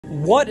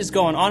What is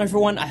going on,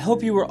 everyone? I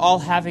hope you are all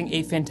having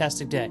a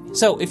fantastic day.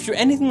 So, if you're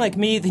anything like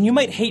me, then you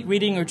might hate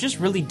reading or just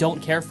really don't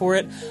care for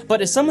it,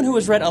 but as someone who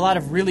has read a lot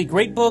of really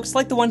great books,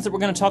 like the ones that we're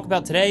going to talk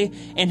about today,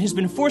 and has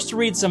been forced to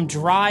read some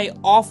dry,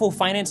 awful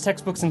finance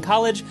textbooks in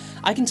college,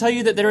 I can tell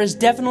you that there is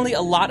definitely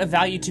a lot of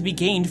value to be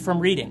gained from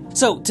reading.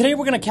 So, today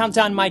we're going to count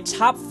down my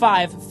top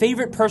 5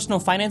 favorite personal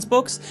finance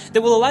books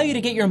that will allow you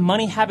to get your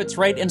money habits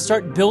right and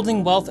start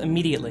building wealth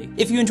immediately.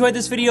 If you enjoyed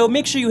this video,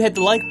 make sure you hit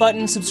the like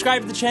button,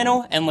 subscribe to the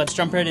channel, and let's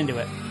jump right into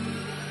it.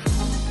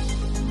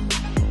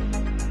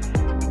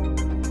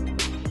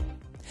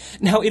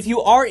 Now, if you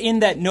are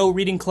in that no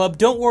reading club,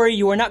 don't worry,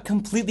 you are not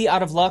completely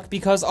out of luck,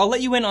 because I'll let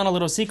you in on a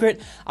little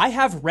secret. I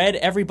have read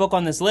every book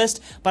on this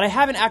list, but I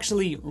haven't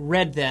actually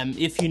read them,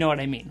 if you know what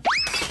I mean.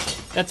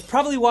 That's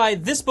probably why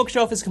this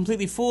bookshelf is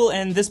completely full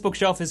and this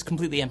bookshelf is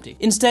completely empty.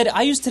 Instead,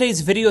 I use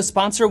today's video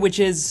sponsor, which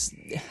is...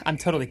 I'm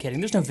totally kidding,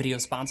 there's no video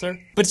sponsor.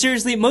 But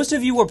seriously, most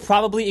of you were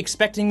probably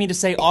expecting me to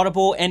say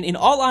Audible, and in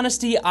all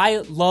honesty, I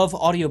love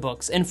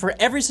audiobooks. And for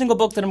every single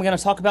book that I'm going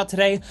to talk about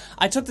today,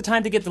 I took the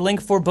time to get the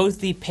link for both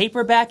the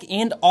paperback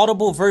and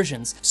Audible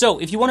versions. So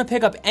if you want to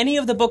pick up any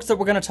of the books that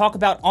we're going to talk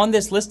about on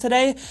this list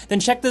today, then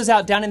check those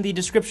out down in the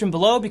description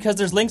below, because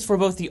there's links for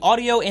both the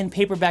audio and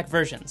paperback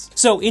versions.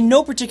 So in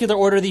no particular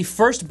order, the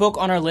first book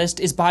on our list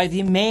is by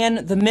the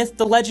man, the myth,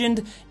 the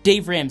legend,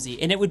 Dave Ramsey,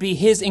 and it would be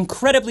his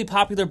incredibly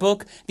popular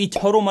book, The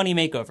Total Money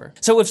Makeover.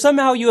 So if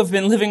somehow you have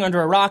been living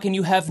under a rock and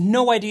you have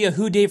no idea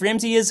who Dave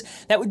Ramsey is,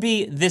 that would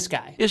be this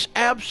guy. It's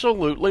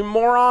absolutely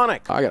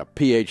moronic. I got a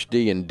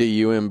PhD in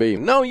DUMB.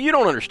 No, you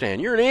don't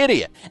understand. You're an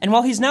idiot. And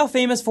while he's now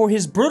famous for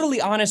his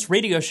brutally honest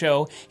radio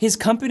show, his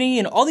company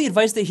and all the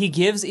advice that he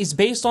gives is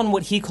based on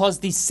what he calls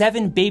the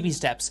 7 baby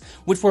steps,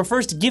 which were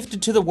first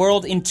gifted to the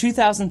world in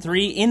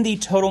 2003 in The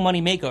Total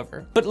Money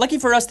Makeover. But lucky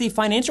for us, the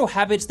financial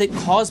habits that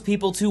cause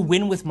people to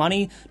win with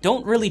money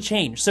don't really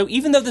change. So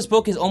even though this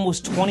book is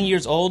almost 20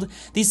 years old,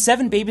 these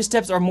 7 baby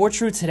steps are more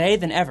true today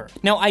than ever.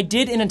 Now, I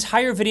did an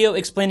entire video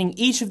explaining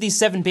each of these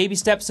 7 baby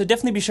steps, so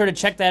definitely be sure to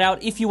check that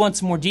out if you want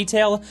some more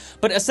detail.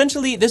 But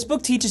essentially, this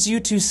book teaches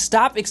you to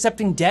stop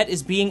accepting debt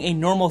as being a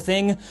normal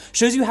thing,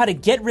 shows you how to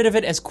get rid of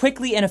it as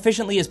quickly and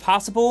efficiently as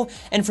possible,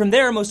 and from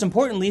there, most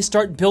importantly,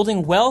 start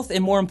building wealth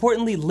and, more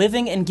importantly,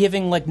 living and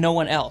giving like no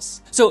one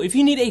else. So if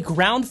you need a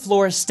ground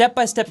floor,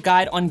 step-by-step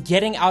guide on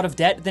getting out of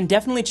debt, then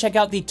definitely check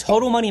out The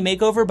Total Money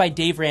Makeover by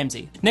Dave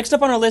Ramsey. Next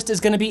up on our list is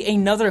going to be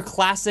another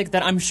classic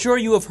that I'm sure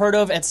you have heard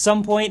of at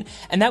some point,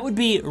 and that would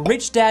be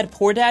Rich Dad,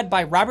 Poor Dad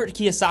by Robert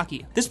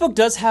Kiyosaki. This book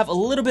does have a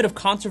little bit of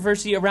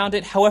controversy around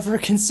it. However,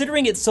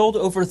 considering it sold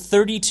over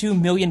 32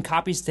 million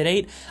copies to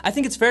date, I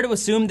think it's fair to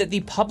assume that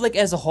the public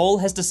as a whole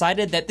has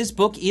decided that this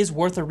book is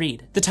worth a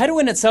read. The title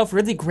in itself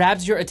really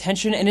grabs your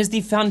attention and is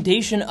the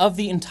foundation of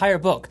the entire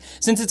book,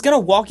 since it's going to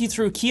walk you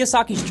through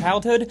Kiyosaki's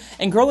childhood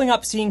and growing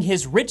up seeing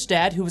his rich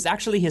dad, who was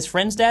actually his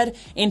friend's dad,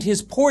 and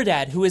his poor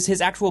dad, who is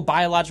his actual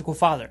biological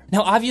father.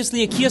 Now,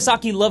 obviously,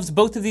 Kiyosaki loves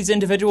both of these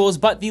individuals,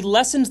 but the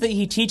lessons that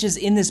he teaches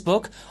in this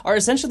book are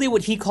essentially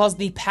what he calls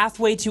the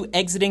pathway to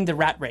exiting the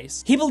rat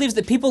race. He believes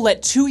that people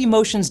let 2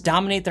 emotions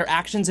dominate their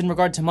actions in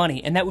regard to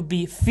money, and that would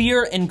be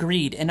fear and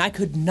greed, and I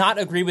could not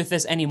agree with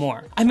this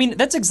anymore. I mean,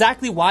 that's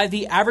exactly why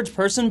the average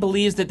person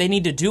believes that they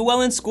need to do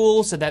well in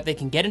school so that they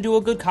can get into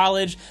a good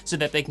college, so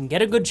that they can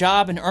get a good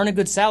job and earn a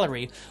good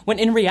salary, when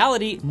in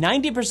reality,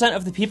 90%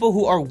 of the people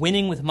who are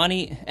winning with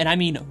money, and I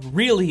mean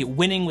really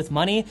winning with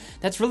money,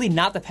 that's really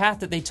not the path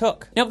that they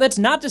took. Now, that's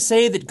not to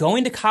say that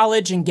going to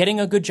college and getting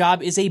a good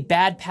job is a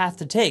bad path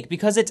to take,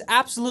 because it's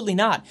absolutely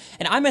not.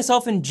 And I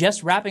myself am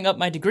just wrapping up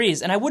my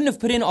degrees, and I wouldn't have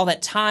put in all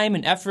that time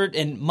and effort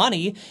and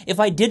money if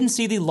I didn't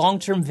see the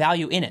long-term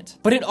value in it.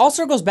 But it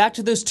also goes back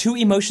to those 2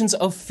 emotions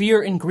of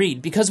fear and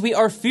greed, because we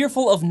are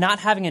fearful of not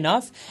having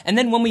enough, and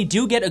then when we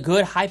do get a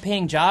good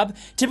high-paying job,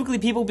 typically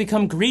people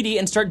become greedy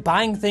and start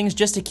buying things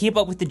just to keep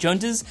up with the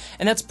Joneses,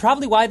 and that's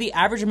probably why the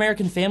average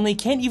American family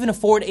can't even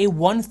afford a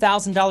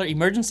 $1,000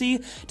 emergency,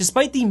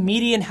 despite the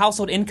median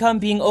household income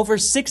being over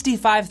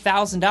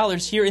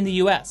 $65,000 here in the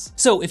US.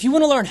 So if you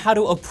want to learn how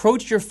to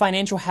approach your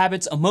financial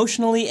habits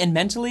emotionally and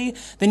mentally,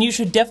 then you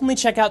should definitely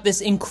check out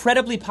this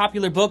incredibly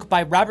popular book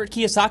by Robert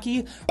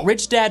Kiyosaki,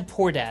 Rich Dad,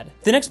 Poor Dad.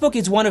 The next book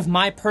is one of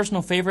my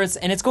personal favorites,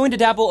 and it's going to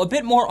dabble a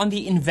bit more on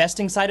the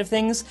investing side of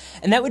things,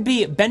 and that would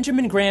be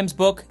Benjamin Graham's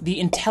book, The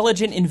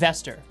Intelligent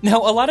Investor. Now,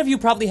 a lot of you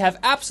probably have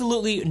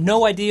absolutely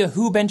no idea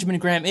who Benjamin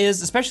Graham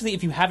is, especially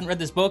if you haven't read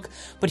this book,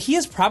 but he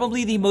is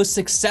probably the most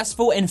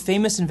successful and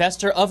famous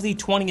investor of the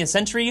 20th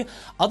century,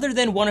 other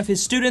than one of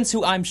his students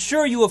who I'm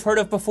sure you have heard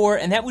of before,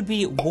 and that would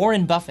be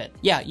Warren Buffett.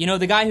 Yeah, you know,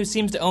 the guy who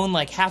seems to own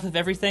like half of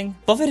everything?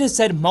 Buffett has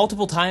said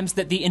multiple times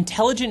that The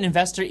Intelligent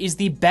Investor is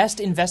the best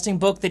investing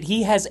book that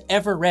he has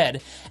ever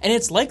read, and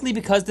it's likely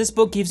because this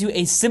book gives you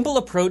a simple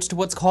approach to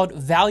what's called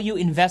value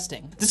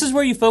investing. This is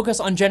where you focus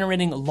on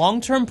generating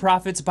long-term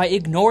profits by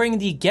ignoring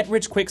the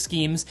get-rich-quick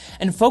schemes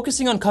and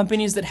focusing on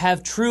companies that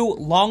have true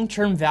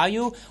long-term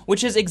value,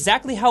 which is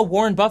exactly how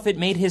Warren Buffett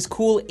made his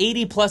cool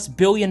 80+ $100+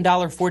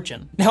 billion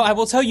fortune. Now, I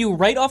will tell you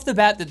right off the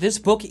bat that this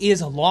book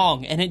is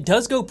long, and it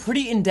does go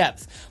pretty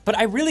in-depth, but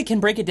I really can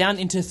break it down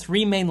into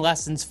 3 main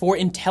lessons for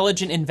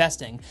intelligent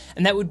investing,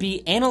 and that would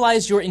be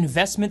analyze your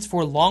investments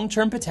for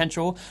long-term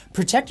potential,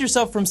 protect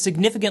yourself from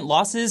significant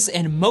losses,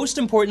 and most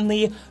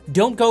importantly,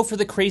 don't go for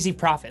the crazy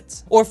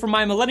profits. Or for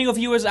my millennial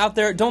viewers out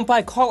there, don't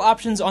buy call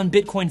options on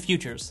Bitcoin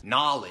futures.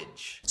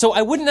 Knowledge. So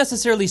I wouldn't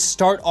necessarily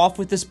start off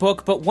with this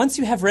book, but once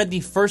you have read the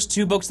first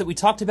 2 books that we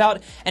talked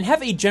about and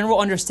have a general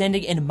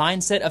understanding and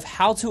mindset of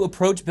how to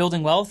approach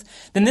building wealth,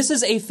 then this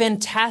is a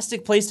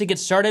fantastic place to get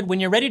started when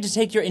you're ready to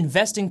take your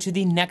investing to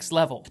the next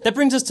level. That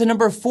brings us to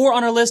number 4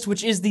 on our list,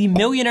 which is The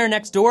Millionaire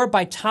Next Door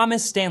by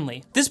Thomas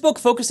Stanley. This book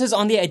focuses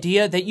on the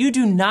idea that you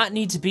do not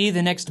need to be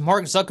the next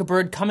Mark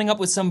Zuckerberg coming up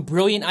with some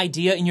brilliant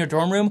idea in your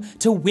dorm room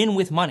to win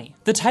with money.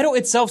 The title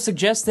itself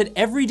suggests that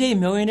everyday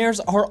millionaires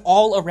are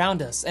all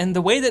around us, and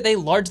the way that they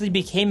largely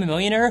became a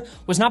millionaire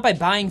was not by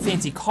buying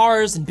fancy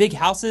cars and big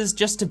houses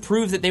just to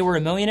prove that they were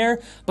a millionaire,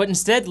 but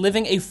instead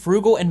living a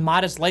frugal and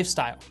modest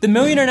lifestyle. The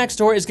Millionaire Next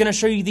Door is going to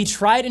show you the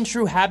tried and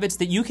true habits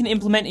that you can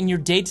implement in your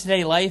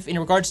day-to-day life in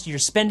regards to your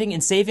spending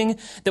and saving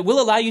that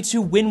will allow you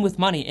to win with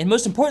money, and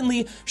most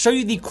importantly, show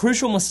you the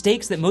crucial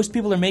mistakes that most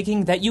people are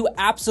making that you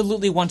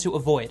absolutely want to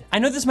avoid. I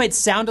know this might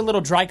sound a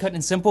little dry cut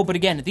and simple, but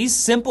again, these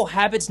simple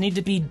habits need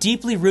to be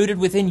deeply rooted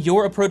within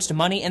your approach to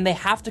money, and they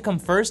have to come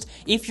first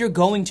if you're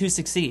going to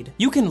succeed.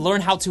 You can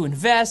learn how to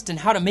invest and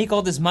how to make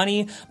all this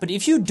money, but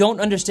if you don't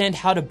understand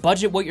how to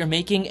budget what you're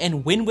making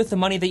and win with the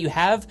money that you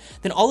have,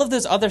 then all of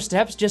those other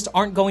steps just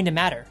aren't going to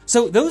matter.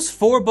 So those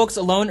 4 books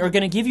alone are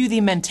going to give you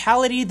the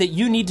mentality that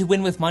you need to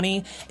win with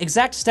money,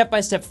 exact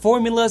step-by-step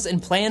formulas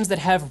and plans that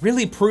have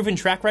really proven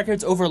track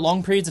records over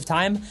long periods of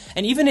time,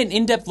 and even an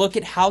in-depth look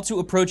at how to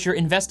approach your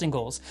investing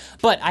goals.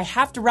 But I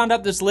have to round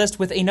up this list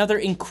with another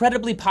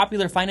incredibly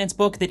popular finance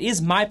book that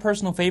is my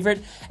personal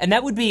favorite, and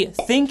that would be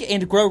Think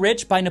and Grow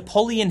Rich by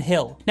Napoleon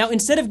Hill. Now,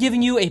 instead of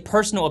giving you a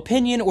personal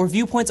opinion or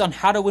viewpoints on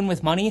how to win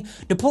with money,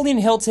 Napoleon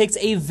Hill takes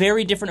a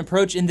very different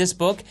approach in this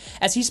book,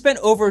 as he spent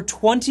over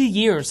 20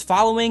 years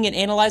following and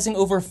analyzing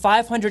over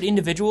 500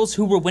 individuals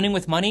who were winning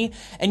with money,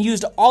 and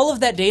used all of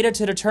that data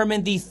to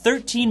determine the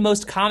 13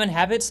 most common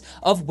habits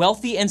of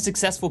wealthy and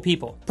successful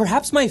people.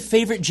 Perhaps my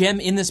favorite gem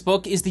in this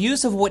book is the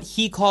use of what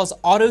he calls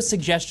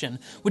auto-suggestion,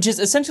 which is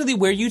essentially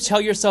where you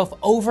tell yourself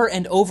over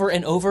and over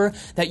and over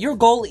that your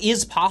goal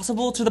is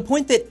possible, to the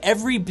point that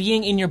every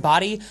being in your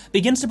body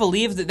begins to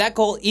believe that that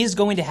goal is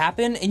going to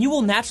happen, and you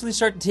will naturally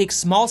start to take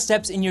small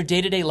steps in your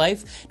day-to-day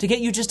life to get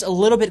you just a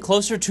little bit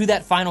closer to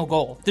that final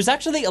goal. There's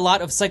actually a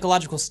lot of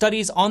psychological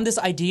studies on this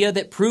idea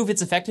that prove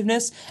its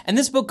effectiveness, and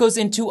this book goes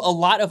into a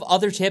lot of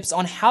other tips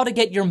on how to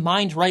get your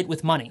mind right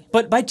with money.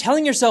 But by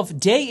telling yourself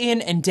day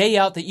in and day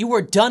out that you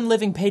are done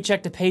living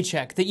paycheck to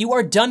paycheck, that you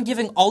are done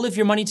giving all of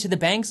your money to the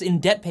banks in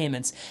debt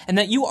payments, and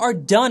that you are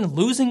done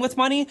losing with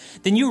money,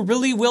 then you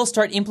really will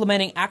start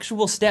implementing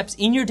actual steps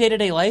in your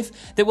day-to-day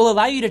life that will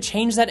allow you to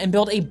change that and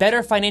build a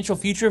better financial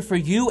future for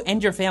you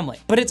and your family.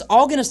 But it's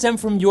all going to stem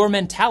from your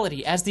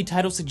mentality, as the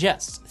title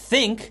suggests.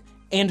 Think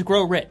and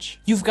grow rich.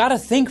 You've got to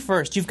think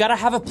first. You've got to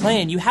have a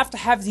plan. You have to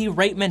have the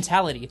right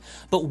mentality.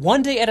 But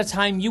one day at a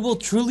time, you will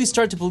truly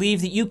start to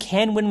believe that you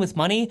can win with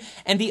money,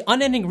 and the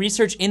unending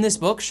research in this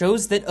book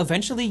shows that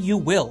eventually you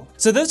will.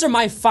 So those are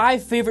my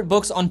 5 favorite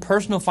books on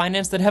personal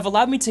finance that have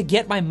allowed me to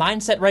get my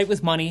mindset right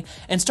with money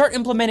and start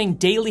implementing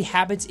daily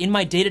habits in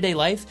my day-to-day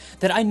life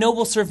that I know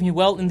will serve me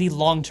well in the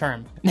long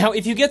term. Now,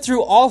 if you get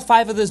through all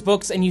 5 of those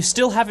books and you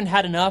still haven't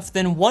had enough,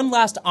 then one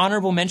last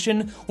honorable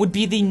mention would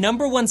be the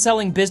 #1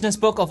 selling business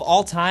book of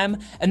all time,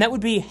 and that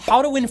would be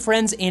How to Win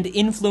Friends and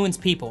Influence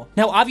People.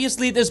 Now,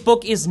 obviously, this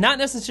book is not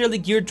necessarily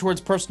geared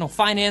towards personal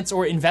finance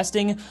or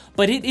investing,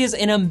 but it is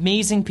an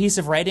amazing piece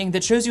of writing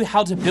that shows you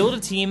how to build a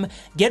team,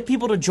 get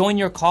people to join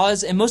your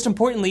cause, and most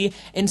importantly,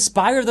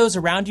 inspire those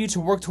around you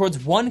to work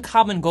towards one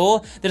common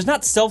goal that is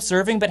not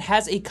self-serving but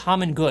has a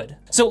common good.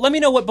 So let me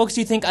know what books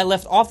you think I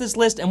left off this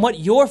list and what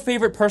your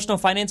favorite personal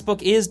finance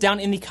book is down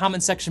in the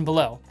comment section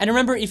below. And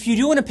remember, if you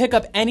do want to pick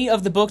up any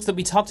of the books that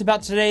we talked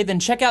about today, then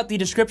check out the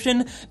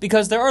description,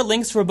 because there are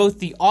links for both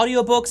the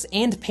audiobooks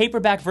and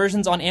paperback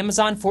versions on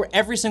Amazon for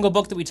every single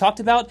book that we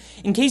talked about,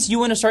 in case you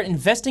want to start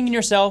investing in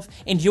yourself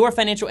and your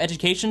financial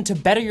education to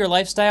better your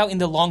lifestyle in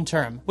the long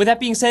term. With that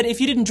being said,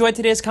 if you did enjoy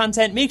today's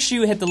content, make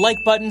sure you hit the like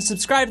button,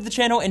 subscribe to the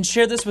channel, and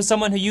share this with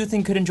someone who you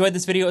think could enjoy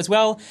this video as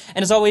well.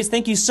 And as always,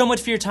 thank you so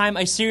much for your time.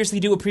 I seriously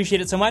do appreciate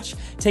it so much.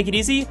 Take it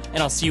easy,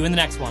 and I'll see you in the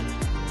next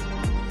one.